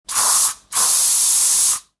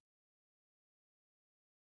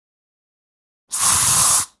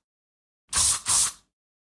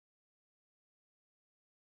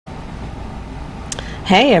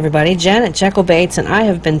Hey everybody, Jen at Jekyll Baits, and I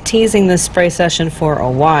have been teasing this spray session for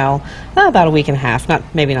a while, about a week and a half,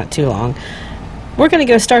 maybe not too long. We're going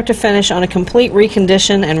to go start to finish on a complete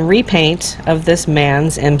recondition and repaint of this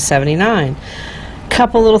Mann's M79.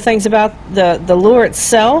 Couple little things about the lure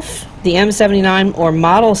itself. The M79, or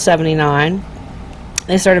Model 79,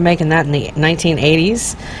 they started making that in the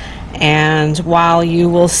 1980s. And while you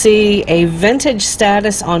will see a vintage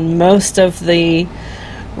status on most of the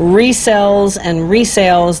resells and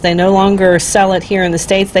resales, they no longer sell it here in the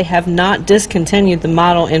States. They have not discontinued the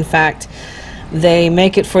model. In fact, they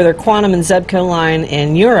make it for their Quantum and JBCo line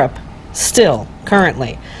in Europe still,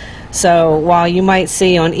 currently. So while you might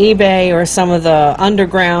see on eBay or some of the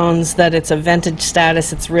undergrounds that it's a vintage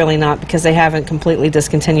status, it's really not, because they haven't completely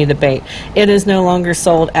discontinued the bait. It is no longer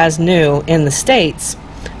sold as new in the States,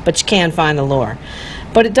 but you can find the lure.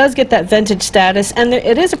 But it does get that vintage status, and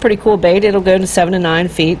it is a pretty cool bait. It'll go to 7 to 9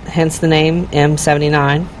 feet, hence the name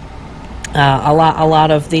M79. A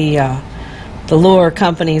lot of the lure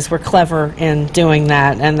companies were clever in doing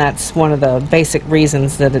that, and that's one of the basic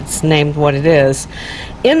reasons that it's named what it is.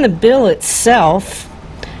 In the bill itself,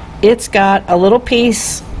 it's got a little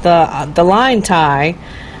piece, the line tie,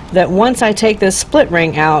 that once I take this split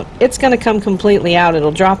ring out, it's going to come completely out.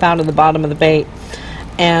 It'll drop out of the bottom of the bait.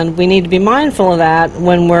 And we need to be mindful of that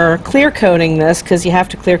when we're clear coating this, because you have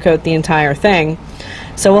to clear coat the entire thing.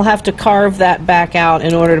 So we'll have to carve that back out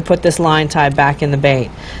in order to put this line tie back in the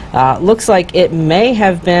bait. Looks like it may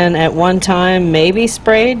have been at one time maybe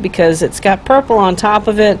sprayed, because it's got purple on top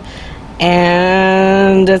of it,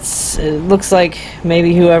 and it looks like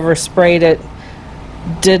maybe whoever sprayed it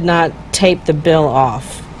did not tape the bill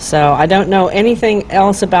off. So I don't know anything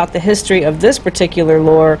else about the history of this particular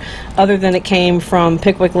lure other than it came from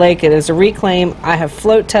Pickwick Lake. It is a reclaim. I have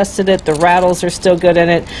float tested it. The rattles are still good in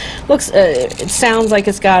it. It sounds like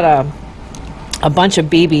it's got a bunch of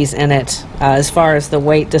BBs in it as far as the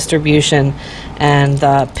weight distribution and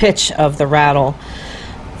the pitch of the rattle.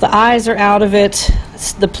 The eyes are out of it.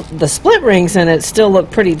 The split rings in it still look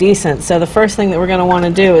pretty decent. So the first thing that we're going to want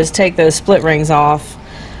to do is take those split rings off.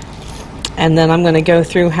 And then I'm going to go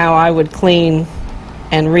through how I would clean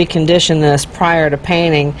and recondition this prior to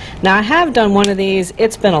painting. Now, I have done one of these.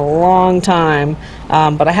 It's been a long time,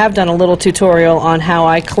 but I have done a little tutorial on how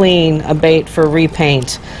I clean a bait for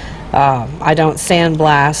repaint. I don't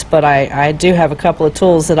sandblast, but I do have a couple of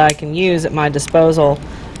tools that I can use at my disposal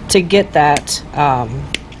to get that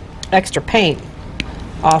extra paint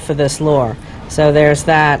off of this lure. So there's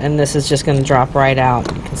that, and this is just going to drop right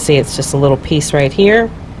out. You can see it's just a little piece right here.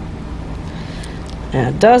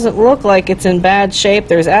 And it doesn't look like it's in bad shape.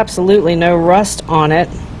 There's absolutely no rust on it,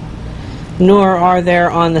 nor are there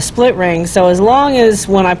on the split rings. So as long as,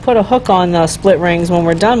 when I put a hook on the split rings when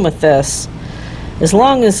we're done with this, as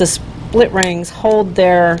long as the split rings hold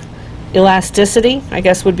their elasticity, I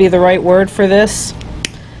guess would be the right word for this.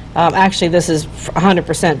 Actually, this is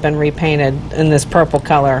 100% been repainted in this purple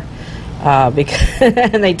color, because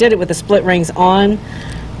and they did it with the split rings on,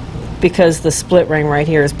 because the split ring right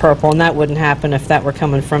here is purple, and that wouldn't happen if that were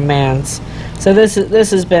coming from Mann's. So this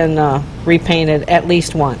has been repainted at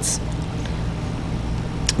least once.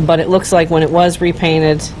 But it looks like when it was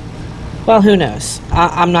repainted, well, who knows?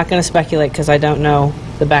 I'm not going to speculate, because I don't know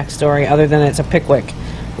the backstory other than it's a Pickwick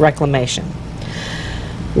reclamation.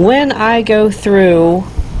 When I go through,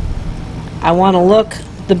 I want to look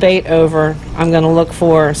the bait over. I'm going to look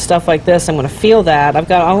for stuff like this. I'm going to feel that. I've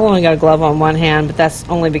only got a glove on one hand, but that's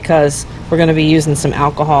only because we're going to be using some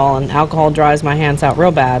alcohol, and alcohol dries my hands out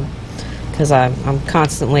real bad because I'm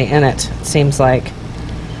constantly in it, it seems like.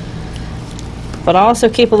 But I also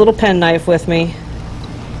keep a little pen knife with me,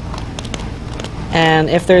 and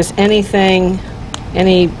if there's anything,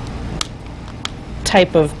 any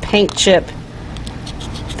type of paint chip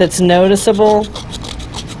that's noticeable,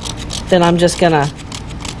 then I'm just going to,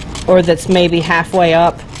 or that's maybe halfway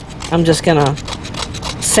up, I'm just going to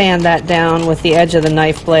sand that down with the edge of the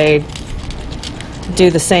knife blade.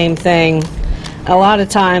 Do the same thing. A lot of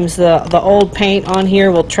times the old paint on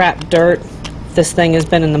here will trap dirt. If this thing has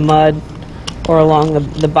been in the mud or along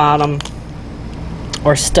the bottom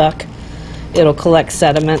or stuck, it'll collect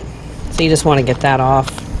sediment. So you just want to get that off.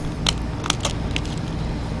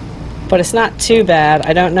 But it's not too bad.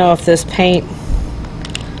 I don't know if this paint,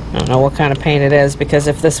 I don't know what kind of paint it is, because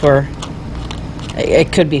if this were,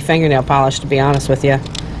 it could be fingernail polish, to be honest with you.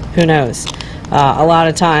 Who knows? A lot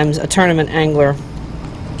of times a tournament angler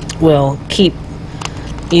will keep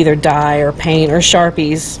either dye or paint or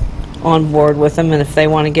Sharpies on board with them, and if they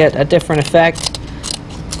want to get a different effect,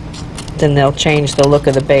 then they'll change the look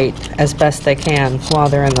of the bait as best they can while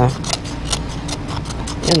they're in the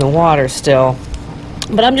water still.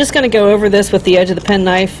 But I'm just going to go over this with the edge of the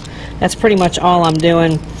penknife. That's pretty much all I'm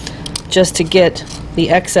doing, just to get the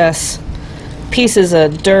excess pieces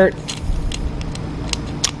of dirt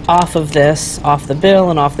off of this, off the bill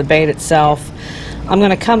and off the bait itself. I'm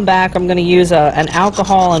going to come back, I'm going to use an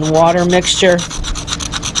alcohol and water mixture,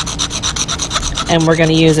 and we're going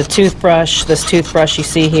to use a toothbrush, this toothbrush you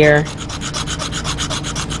see here.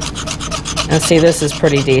 And see, this is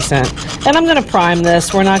pretty decent. And I'm going to prime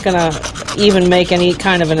this. We're not going to even make any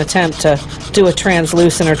kind of an attempt to do a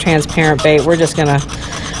translucent or transparent bait. We're just going to,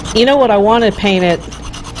 you know what, I want to paint it,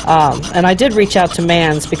 and I did reach out to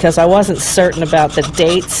Mann's because I wasn't certain about the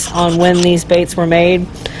dates on when these baits were made.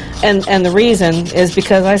 And the reason is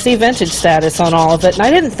because I see vintage status on all of it, and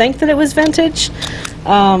I didn't think that it was vintage.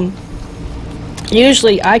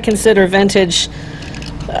 Usually I consider vintage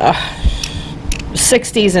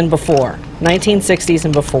 60s and before, 1960s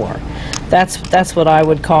and before. That's what I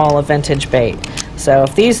would call a vintage bait. So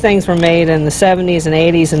if these things were made in the 70s and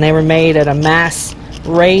 80s and they were made at a mass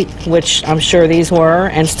rate, which I'm sure these were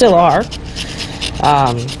and still are,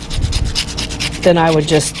 then I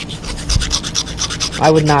would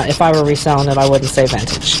not, if I were reselling it, I wouldn't say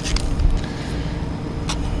vintage.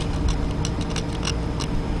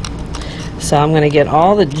 So I'm going to get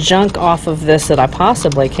all the junk off of this that I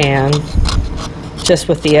possibly can, just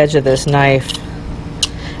with the edge of this knife.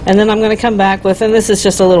 And then I'm going to come back with, and this is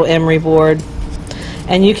just a little emery board,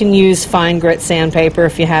 and you can use fine grit sandpaper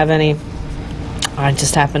if you have any. I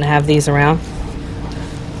just happen to have these around.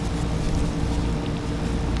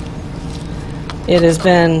 It has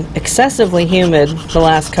been excessively humid the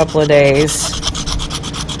last couple of days,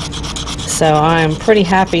 so I'm pretty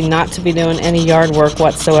happy not to be doing any yard work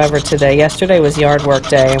whatsoever today. Yesterday was yard work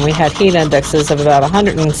day, and we had heat indexes of about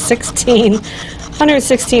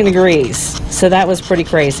 116 degrees, so that was pretty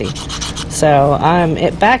crazy. So I'm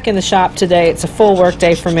back in the shop today. It's a full work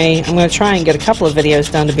day for me. I'm going to try and get a couple of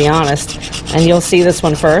videos done, to be honest, and you'll see this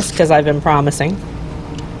one first because I've been promising,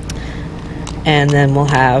 and then we'll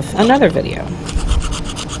have another video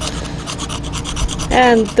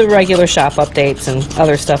and the regular shop updates and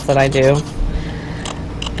other stuff that I do.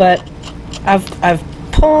 But I've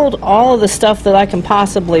pulled all of the stuff that I can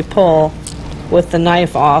possibly pull with the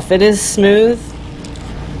knife off. It is smooth.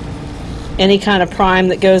 Any kind of prime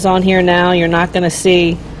that goes on here now, you're not going to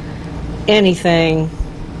see anything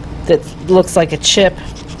that looks like a chip,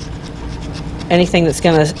 anything that's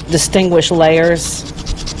going to distinguish layers.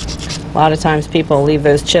 A lot of times people leave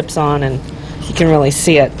those chips on and you can really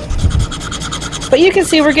see it. But you can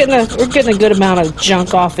see we're getting a good amount of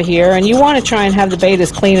junk off of here, and you want to try and have the bait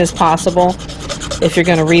as clean as possible if you're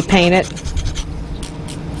going to repaint it.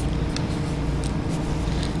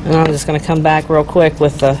 And I'm just going to come back real quick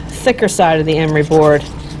with the thicker side of the emery board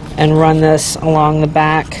and run this along the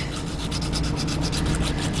back.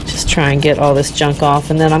 Just try and get all this junk off,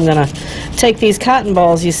 and then I'm going to take these cotton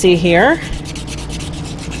balls you see here,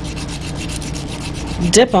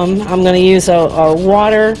 dip them. I'm going to use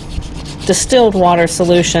a distilled water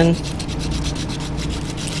solution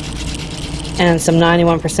and some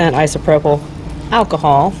 91% isopropyl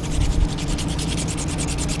alcohol.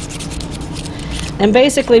 And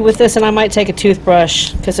basically with this, and I might take a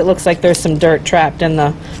toothbrush because it looks like there's some dirt trapped in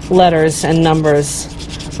the letters and numbers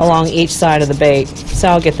along each side of the bait. So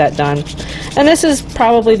I'll get that done. And this is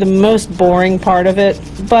probably the most boring part of it,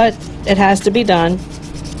 but it has to be done.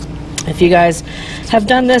 If you guys have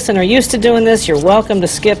done this and are used to doing this, you're welcome to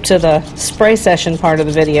skip to the spray session part of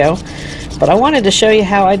the video. But I wanted to show you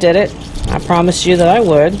how I did it. I promised you that I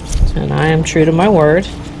would, and I am true to my word,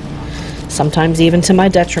 sometimes even to my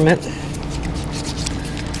detriment.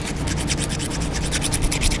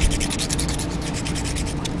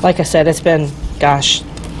 Like I said, it's been, gosh,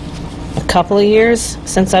 a couple of years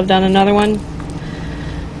since I've done another one.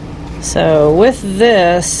 So with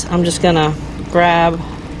this, I'm just going to grab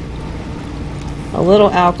a little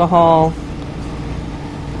alcohol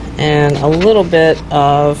and a little bit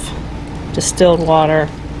of distilled water.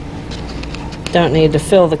 Don't need to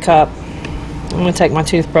fill the cup. I'm going to take my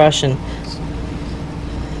toothbrush and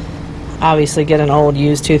obviously get an old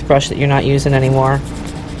used toothbrush that you're not using anymore.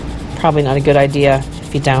 Probably not a good idea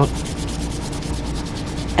if you don't.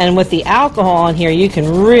 And with the alcohol in here, you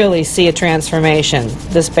can really see a transformation.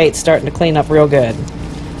 This bait's starting to clean up real good.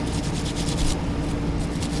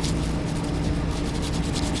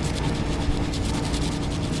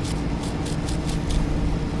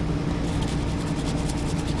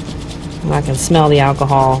 I can smell the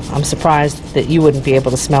alcohol. I'm surprised that you wouldn't be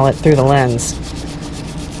able to smell it through the lens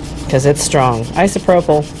because it's strong.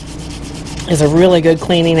 Isopropyl is a really good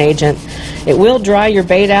cleaning agent. It will dry your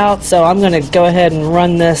bait out, so I'm going to go ahead and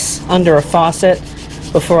run this under a faucet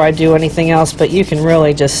before I do anything else, but you can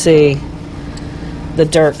really just see the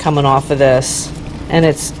dirt coming off of this, and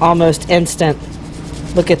it's almost instant.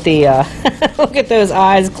 Look at the look at those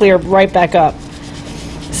eyes clear right back up.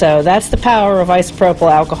 So that's the power of isopropyl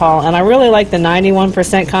alcohol, and I really like the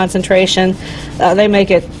 91% concentration. They make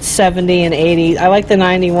it 70 and 80. I like the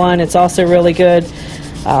 91. It's also really good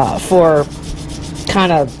for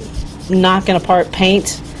kind of knocking apart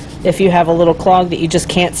paint if you have a little clog that you just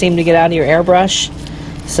can't seem to get out of your airbrush.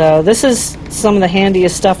 So this is some of the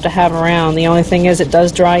handiest stuff to have around. The only thing is it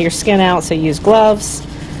does dry your skin out, so use gloves.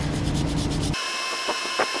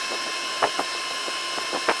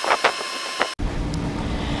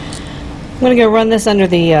 I'm going to go run this under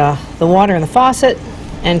the water in the faucet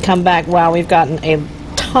and come back. Wow, we've gotten a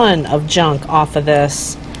ton of junk off of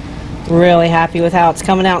this. Really happy with how it's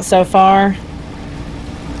coming out so far.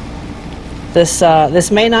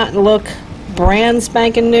 This may not look brand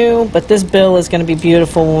spanking new, but this bill is going to be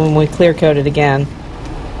beautiful when we clear coat it again.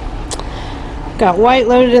 Got white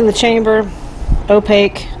loaded in the chamber,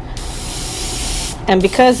 opaque, and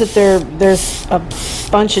because there's a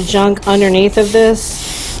bunch of junk underneath of this,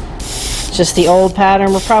 just the old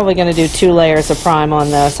pattern, we're probably going to do 2 layers of prime on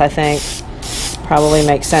this, I think. Probably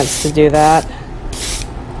makes sense to do that.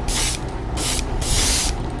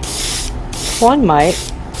 One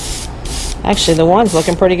might. Actually, the one's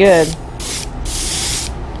looking pretty good.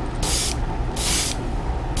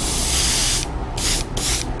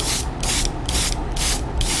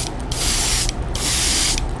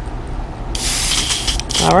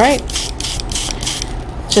 All right.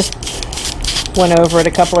 Just went over it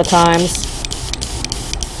a couple of times.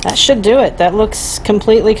 That should do it. That looks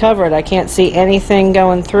completely covered. I can't see anything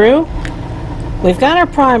going through. We've got our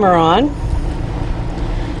primer on,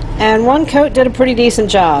 and one coat did a pretty decent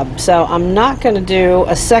job, so I'm not going to do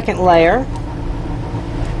a second layer.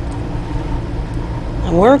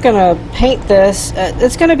 And we're going to paint this.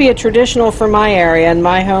 It's going to be a traditional for my area, and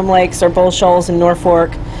my home lakes are Bull Shoals and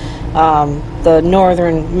Norfolk, the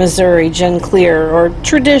northern Missouri gin clear, or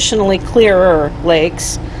traditionally clearer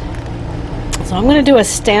lakes. So I'm going to do a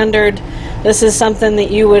standard. This is something that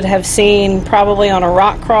you would have seen probably on a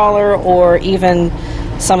rock crawler or even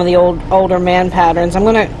some of the older Mann patterns. I'm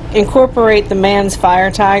going to incorporate the Mann's Fire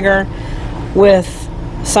Tiger with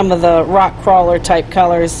some of the rock crawler type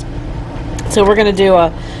colors. So we're going to do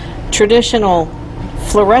a traditional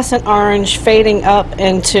fluorescent orange fading up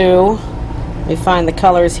into, let me find the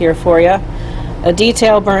colors here for you, a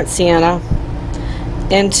detail burnt sienna,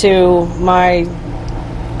 into my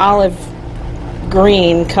olive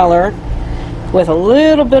green color with a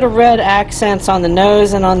little bit of red accents on the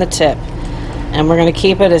nose and on the tip. And we're going to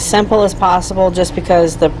keep it as simple as possible, just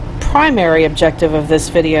because the primary objective of this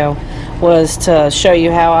video was to show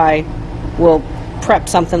you how I will prep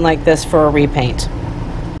something like this for a repaint.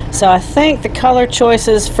 So I think the color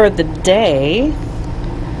choices for the day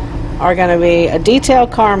are going to be a detail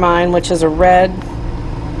carmine, which is a red.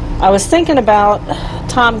 I was thinking about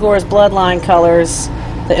Tom Gore's Bloodline colors,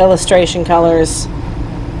 the illustration colors.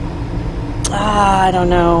 I don't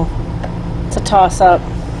know. It's a toss-up.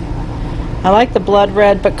 I like the blood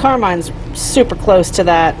red, but carmine's super close to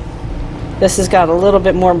that. This has got a little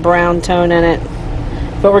bit more brown tone in it,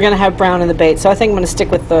 but we're going to have brown in the bait, so I think I'm going to stick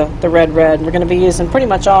with the red. We're going to be using pretty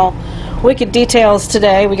much all wicked details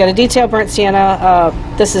today. We got a detail burnt sienna.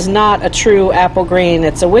 This is not a true apple green.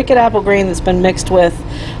 It's a wicked apple green that's been mixed with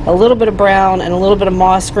a little bit of brown and a little bit of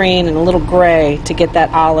moss green and a little gray to get that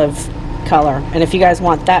olive color. And if you guys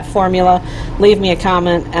want that formula, leave me a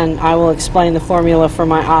comment and I will explain the formula for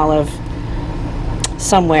my olive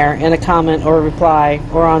somewhere in a comment or a reply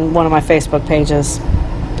or on one of my Facebook pages.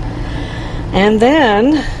 And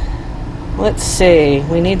then, let's see,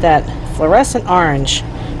 we need that fluorescent orange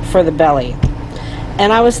for the belly.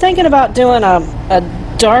 And I was thinking about doing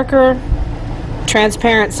a darker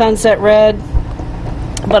transparent sunset red,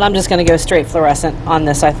 but I'm just going to go straight fluorescent on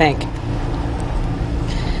this, I think.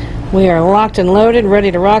 We are locked and loaded,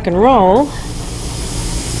 ready to rock and roll.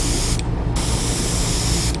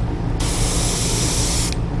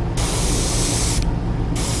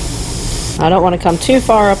 I don't want to come too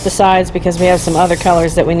far up the sides because we have some other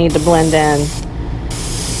colors that we need to blend in.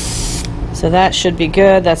 So that should be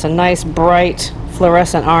good. That's a nice bright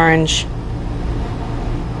fluorescent orange.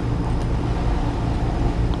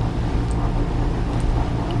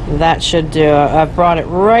 That should do. I've brought it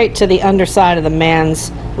right to the underside of the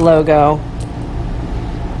Mann's logo.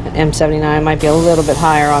 M79 might be a little bit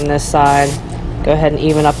higher on this side. Go ahead and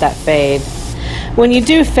even up that fade. When you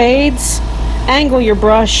do fades, angle your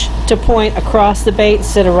brush to point across the bait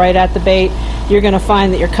instead of right at the bait. You're going to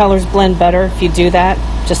find that your colors blend better if you do that.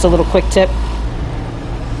 Just a little quick tip.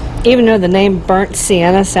 Even though the name Burnt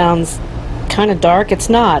Sienna sounds kind of dark, it's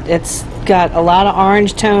not. It's got a lot of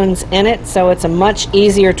orange tones in it, so it's a much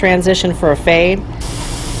easier transition for a fade.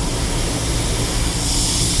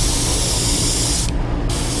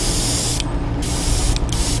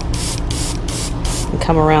 And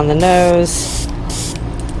come around the nose.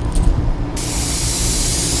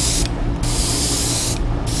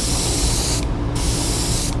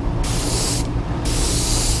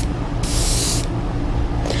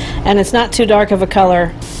 And it's not too dark of a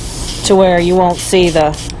color to where you won't see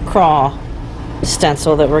the craw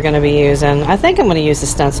stencil that we're going to be using. I think I'm going to use the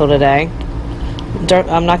stencil today.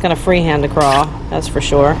 I'm not going to freehand the craw, that's for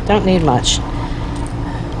sure. Don't need much.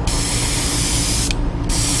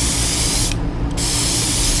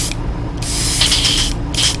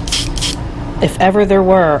 If ever there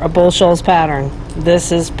were a Bull Shoals pattern,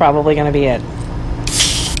 this is probably going to be it.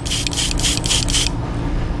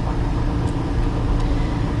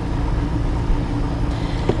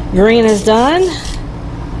 Green is done,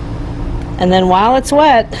 and then while it's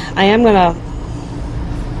wet, I am going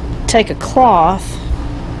to take a cloth,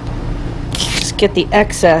 just get the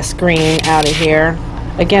excess green out of here.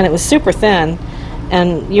 Again, it was super thin,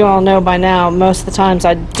 and you all know by now most of the times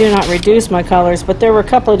I do not reduce my colors, but there were a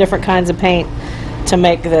couple of different kinds of paint to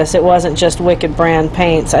make this. It wasn't just Wicked brand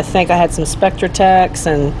paints. I think I had some Spectratex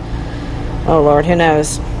and oh Lord, who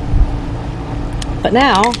knows. But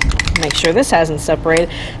now, make sure this hasn't separated.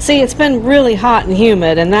 See, it's been really hot and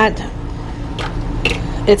humid, and that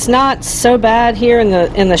it's not so bad here in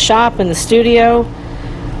the shop, in the studio,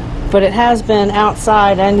 but it has been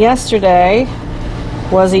outside, and yesterday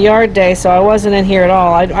was a yard day, so I wasn't in here at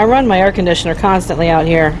all. I run my air conditioner constantly out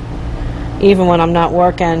here, even when I'm not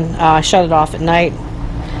working. I shut it off at night,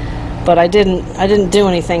 but I didn't do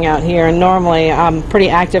anything out here, and normally I'm pretty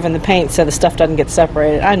active in the paint, so the stuff doesn't get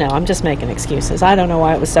separated. I know, I'm just making excuses. I don't know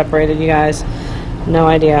why it was separated, you guys. No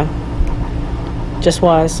idea. Just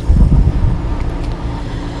was.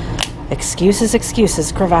 Excuses,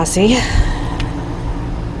 excuses, Cravassi.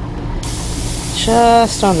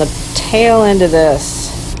 Just on the tail end of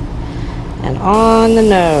this, and on the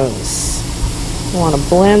nose. I want to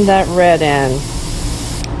blend that red in.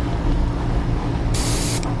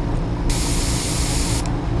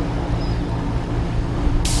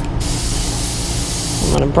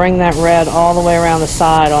 I'm going to bring that red all the way around the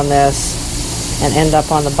side on this and end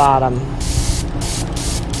up on the bottom.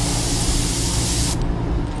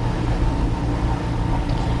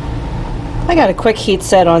 I got a quick heat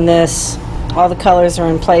set on this. All the colors are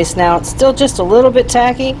in place now. It's still just a little bit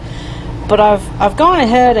tacky, but I've gone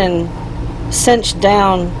ahead and cinched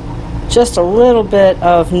down just a little bit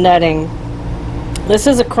of netting. This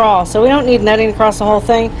is a crawl, so we don't need netting across the whole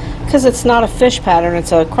thing because it's not a fish pattern,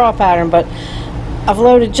 it's a crawl pattern, but I've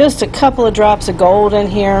loaded just a couple of drops of gold in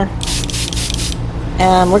here,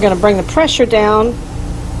 and we're going to bring the pressure down.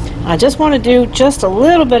 I just want to do just a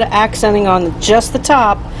little bit of accenting on just the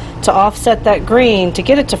top to offset that green, to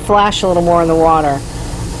get it to flash a little more in the water.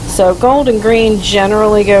 So gold and green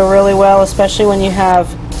generally go really well, especially when you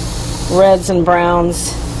have reds and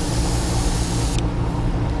browns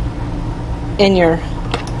in your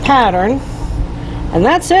pattern. And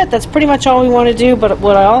that's it. That's pretty much all we want to do, but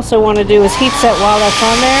what I also want to do is heat set while that's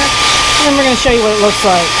on there, and then we're going to show you what it looks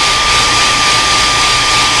like.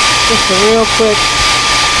 Just a real quick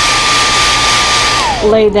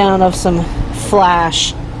lay down of some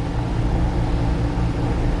flash.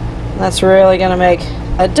 That's really going to make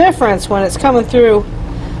a difference when it's coming through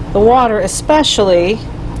the water, especially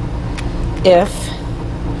if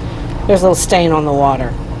there's a little stain on the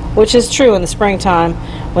water, which is true in the springtime.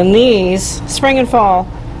 When these, spring and fall,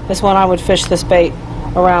 is when I would fish this bait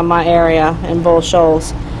around my area in Bull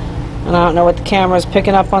Shoals. And I don't know what the camera's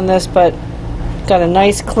picking up on this, but got a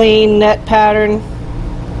nice clean net pattern.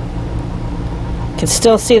 Can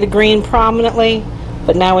still see the green prominently,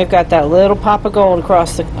 but now we've got that little pop of gold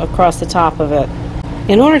across the top of it.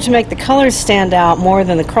 In order to make the colors stand out more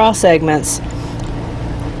than the cross segments,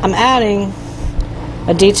 I'm adding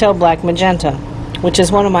a detailed black magenta, which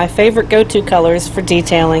is one of my favorite go-to colors for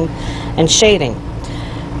detailing and shading.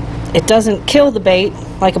 It doesn't kill the bait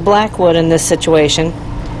like a black would in this situation.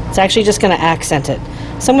 It's actually just going to accent it.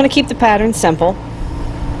 So I'm going to keep the pattern simple.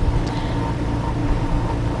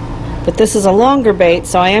 But this is a longer bait,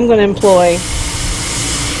 so I am going to employ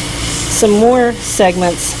some more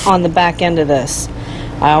segments on the back end of this.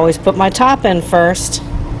 I always put my top in first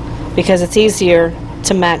because it's easier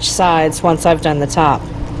to match sides once I've done the top.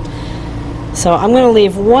 So I'm going to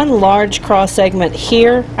leave one large cross segment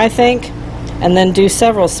here, I think, and then do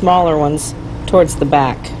several smaller ones towards the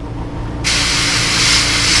back.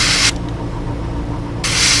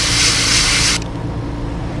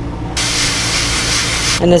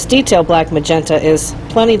 And this detail black magenta is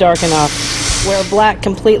plenty dark enough where black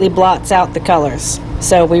completely blots out the colors.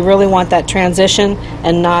 So we really want that transition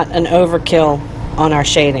and not an overkill on our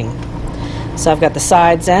shading. So I've got the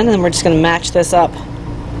sides in, and we're just going to match this up.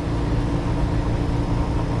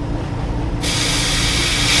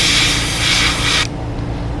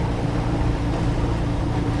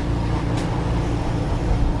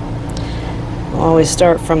 We'll always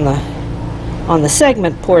start from on the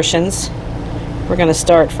segment portions. We're going to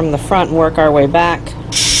start from the front and work our way back.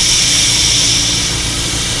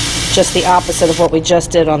 Just the opposite of what we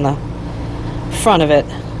just did on the front of it.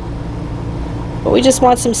 But we just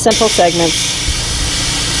want some simple segments.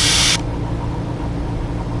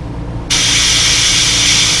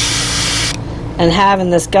 And having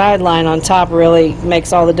this guideline on top really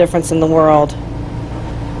makes all the difference in the world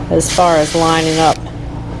as far as lining up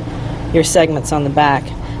your segments on the back.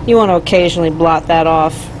 You want to occasionally blot that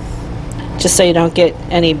off just so you don't get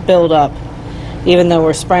any buildup, even though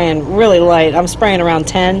we're spraying really light. I'm spraying around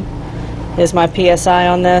 10 is my PSI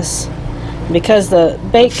on this. Because the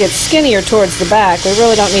bait gets skinnier towards the back, we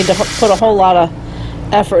really don't need to put a whole lot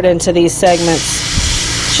of effort into these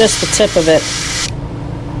segments, just the tip of it.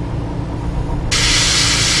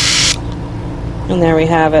 And there we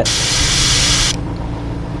have it.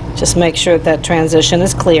 Just make sure that transition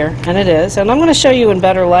is clear, and it is. And I'm going to show you in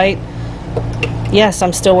better light. Yes,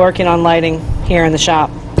 I'm still working on lighting here in the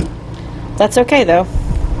shop. That's okay though.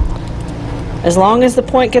 As long as the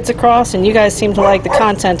point gets across and you guys seem to like the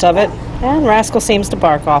content of it, and Rascal seems to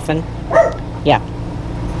bark often. Yeah.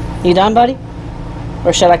 You done, buddy?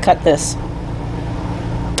 Or should I cut this?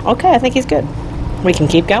 Okay, I think he's good. We can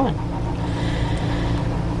keep going.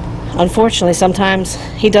 Unfortunately, sometimes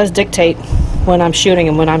he does dictate when I'm shooting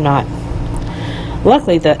and when I'm not.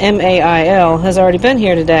 Luckily, the MAIL has already been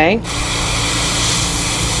here today.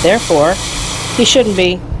 Therefore, he shouldn't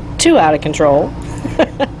be too out of control.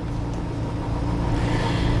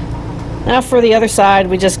 Now for the other side,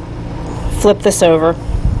 we just flip this over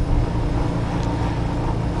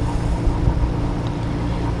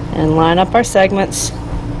and line up our segments.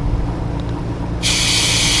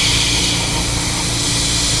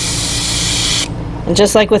 And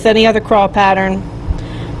just like with any other crawl pattern,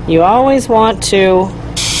 you always want to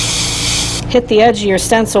hit the edge of your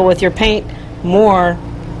stencil with your paint more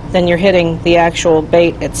than you're hitting the actual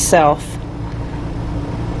bait itself.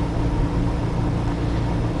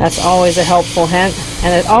 That's always a helpful hint,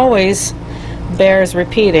 and it always bears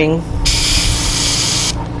repeating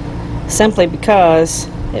simply because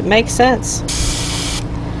it makes sense.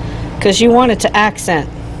 Because you want it to accent.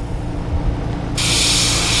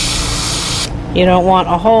 You don't want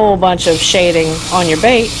a whole bunch of shading on your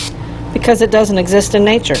bait because it doesn't exist in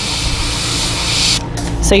nature.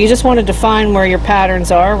 So you just want to define where your patterns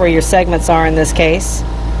are, where your segments are in this case.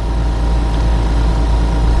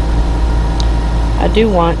 I do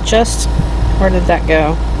want just, where did that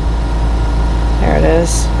go? There it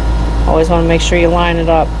is. Always want to make sure you line it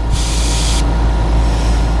up.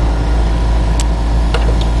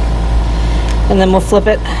 And then we'll flip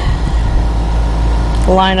it,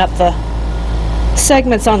 line up the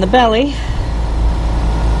segments on the belly.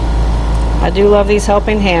 I do love these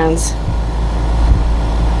helping hands.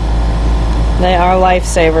 They are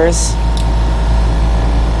lifesavers,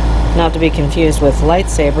 not to be confused with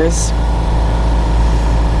lightsabers.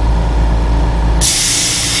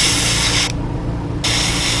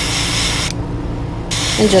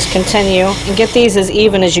 And just continue and get these as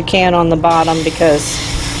even as you can on the bottom, because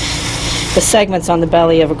the segments on the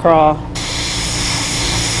belly of a craw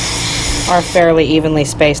are fairly evenly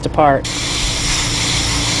spaced apart.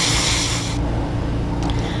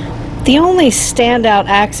 The only standout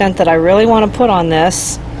accent that I really want to put on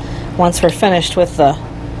this, once we're finished with the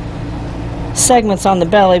segments on the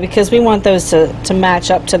belly, because we want those to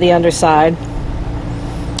match up to the underside,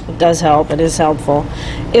 it does help, it is helpful,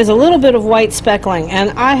 is a little bit of white speckling.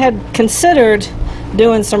 And I had considered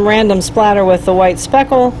doing some random splatter with the white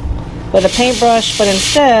speckle with a paintbrush, but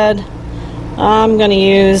instead I'm going to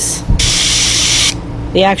use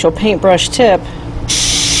the actual paintbrush tip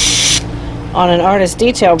on an artist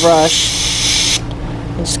detail brush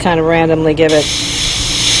and just kind of randomly give it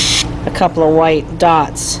a couple of white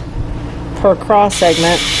dots per cross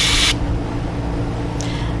segment.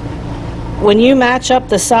 When you match up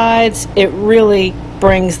the sides, it really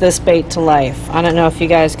brings this bait to life. I don't know if you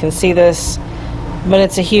guys can see this, but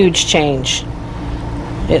it's a huge change.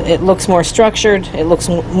 It looks more structured, it looks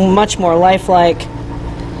much more lifelike.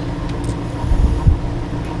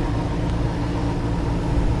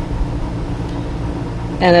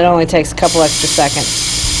 And it only takes a couple extra seconds.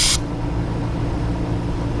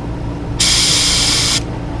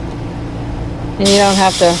 And you don't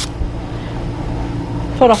have to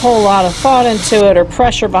put a whole lot of thought into it or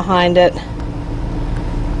pressure behind it,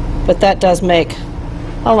 but that does make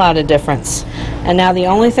a lot of difference. And now the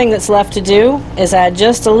only thing that's left to do is add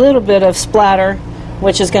just a little bit of splatter,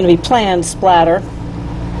 which is going to be planned splatter,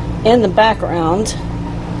 in the background.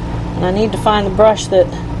 And I need to find the brush that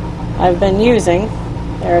I've been using.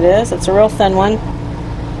 There it is. It's a real thin one.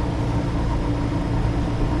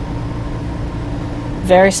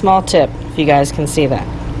 Very small tip, if you guys can see that.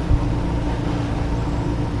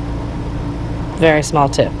 Very small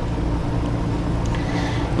tip.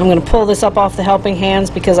 I'm going to pull this up off the helping hands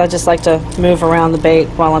because I just like to move around the bait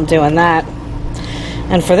while I'm doing that.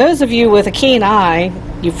 And for those of you with a keen eye,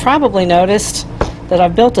 you've probably noticed that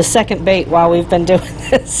I've built a second bait while we've been doing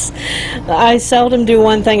this. I seldom do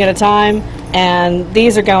one thing at a time, and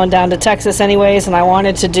these are going down to Texas anyways, and I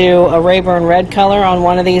wanted to do a Rayburn red color on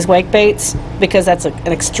one of these wake baits because that's an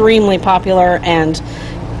extremely popular and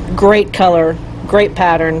great color, great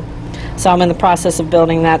pattern. So I'm in the process of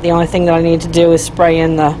building that. The only thing that I need to do is spray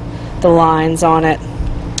in the lines on it,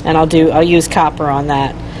 and I'll use copper on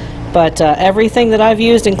that. But everything that I've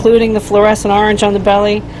used, including the fluorescent orange on the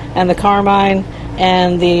belly and the carmine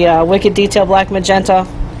and the Wicked Detail Black Magenta,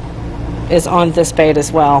 is on this bait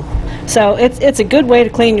as well. So it's a good way to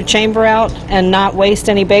clean your chamber out and not waste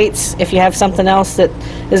any baits if you have something else that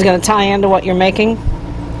is going to tie into what you're making.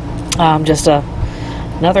 Just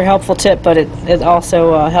another helpful tip, but it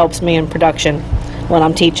also helps me in production when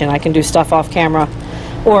I'm teaching. I can do stuff off camera,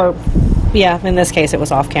 or yeah, in this case it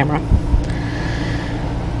was off camera.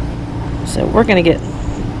 So we're going to get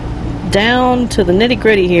down to the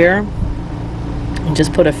nitty-gritty here and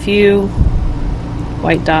just put a few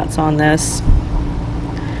white dots on this.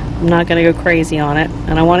 I'm not going to go crazy on it,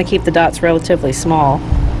 and I want to keep the dots relatively small.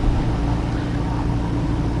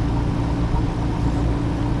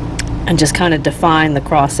 And just kind of define the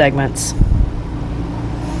cross segments.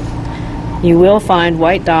 You will find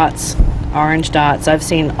white dots, orange dots. I've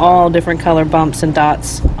seen all different color bumps and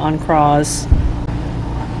dots on craws.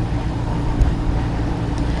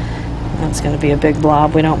 That's going to be a big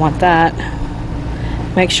blob. We don't want that.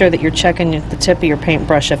 Make sure that you're checking the tip of your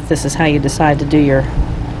paintbrush if this is how you decide to do your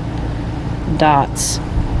dots.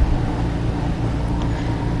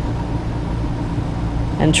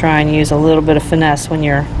 And try and use a little bit of finesse when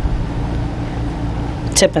you're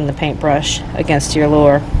tipping the paintbrush against your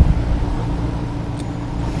lure.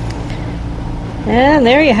 And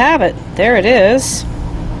there you have it. There it is.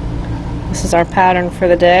 This is our pattern for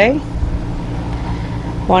the day.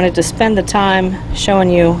 Wanted to spend the time showing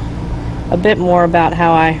you a bit more about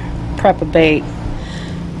how I prep a bait.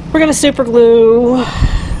 We're going to super glue.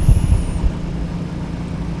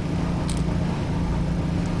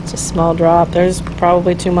 It's a small drop. There's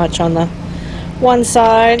probably too much on the one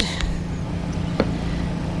side.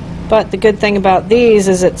 But the good thing about these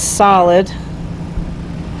is it's solid,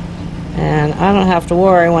 and I don't have to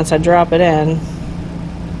worry once I drop it in.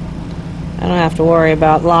 I don't have to worry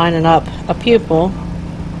about lining up a pupil.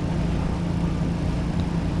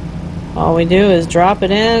 All we do is drop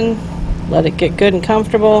it in, let it get good and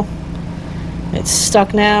comfortable. It's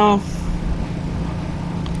stuck now.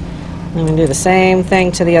 I'm going to do the same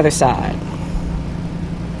thing to the other side.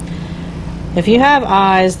 If you have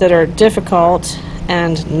eyes that are difficult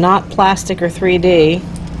and not plastic or 3D,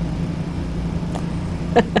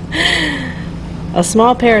 a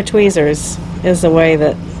small pair of tweezers is the way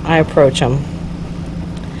that I approach them.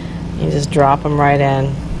 You just drop them right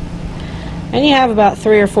in. And you have about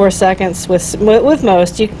 3 or 4 seconds with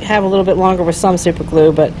most. You have a little bit longer with some super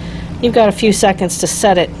glue, but you've got a few seconds to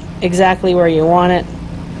set it exactly where you want it.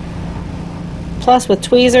 Plus with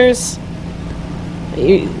tweezers,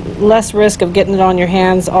 less risk of getting it on your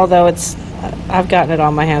hands, although I've gotten it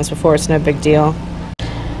on my hands before, it's no big deal.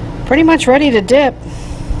 Pretty much ready to dip,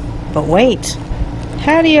 but wait,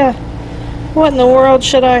 what in the world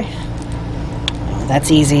should I? Oh,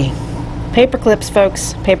 that's easy. Paper clips,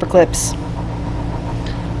 folks, paper clips.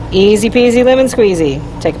 Easy peasy lemon squeezy.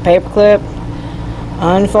 Take a paper clip,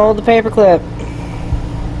 unfold the paper clip.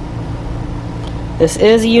 This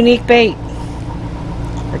is a unique bait.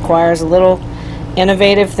 Requires a little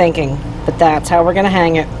innovative thinking, but that's how we're going to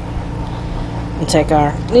hang it. And take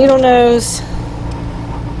our needle nose,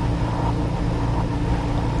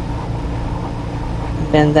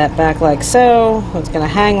 bend that back like so. It's going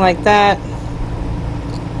to hang like that.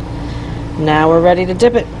 Now we're ready to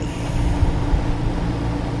dip it.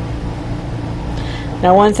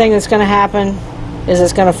 Now one thing that's going to happen is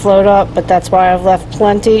it's going to float up, but that's why I've left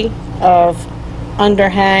plenty of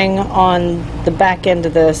underhang on the back end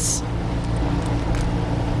of this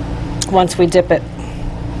once we dip it.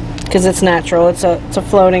 because it's natural. It's a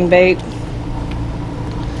floating bait.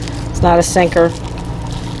 It's not a sinker.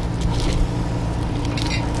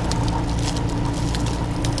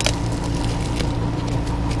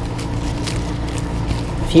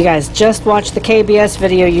 If you guys just watched the KBS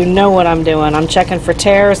video, you know what I'm doing. I'm checking for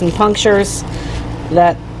tears and punctures.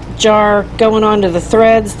 That jar going onto the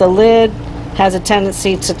threads, the lid, has a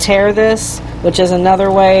tendency to tear this, which is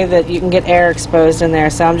another way that you can get air exposed in there.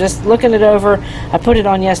 So I'm just looking it over. I put it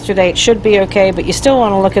on yesterday. It should be okay, but you still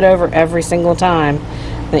want to look it over every single time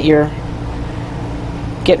that you're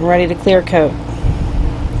getting ready to clear coat.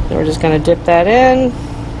 So we're just going to dip that in.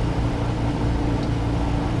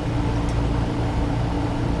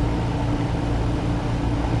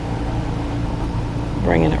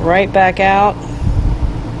 Bringing it right back out.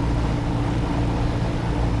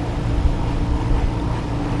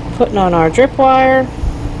 Putting on our drip wire.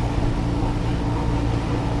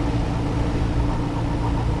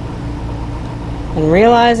 And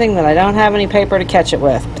realizing that I don't have any paper to catch it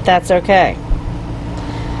with, but that's okay.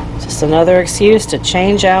 Just another excuse to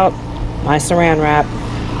change out my saran wrap.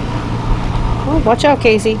 Oh, watch out,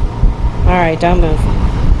 Casey. Alright, don't move.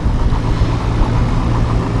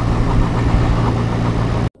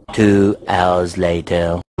 2 hours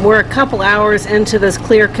later. We're a couple hours into this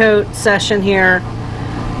clear coat session here,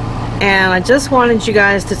 and I just wanted you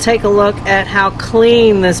guys to take a look at how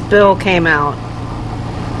clean this bill came out.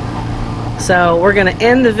 So we're going to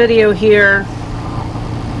end the video here.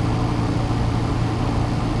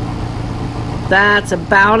 That's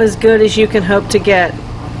about as good as you can hope to get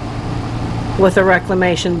with a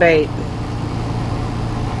reclamation bait.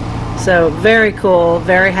 So very cool,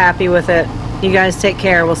 very happy with it. You guys take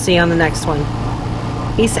care. We'll see you on the next one.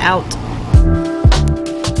 Peace out.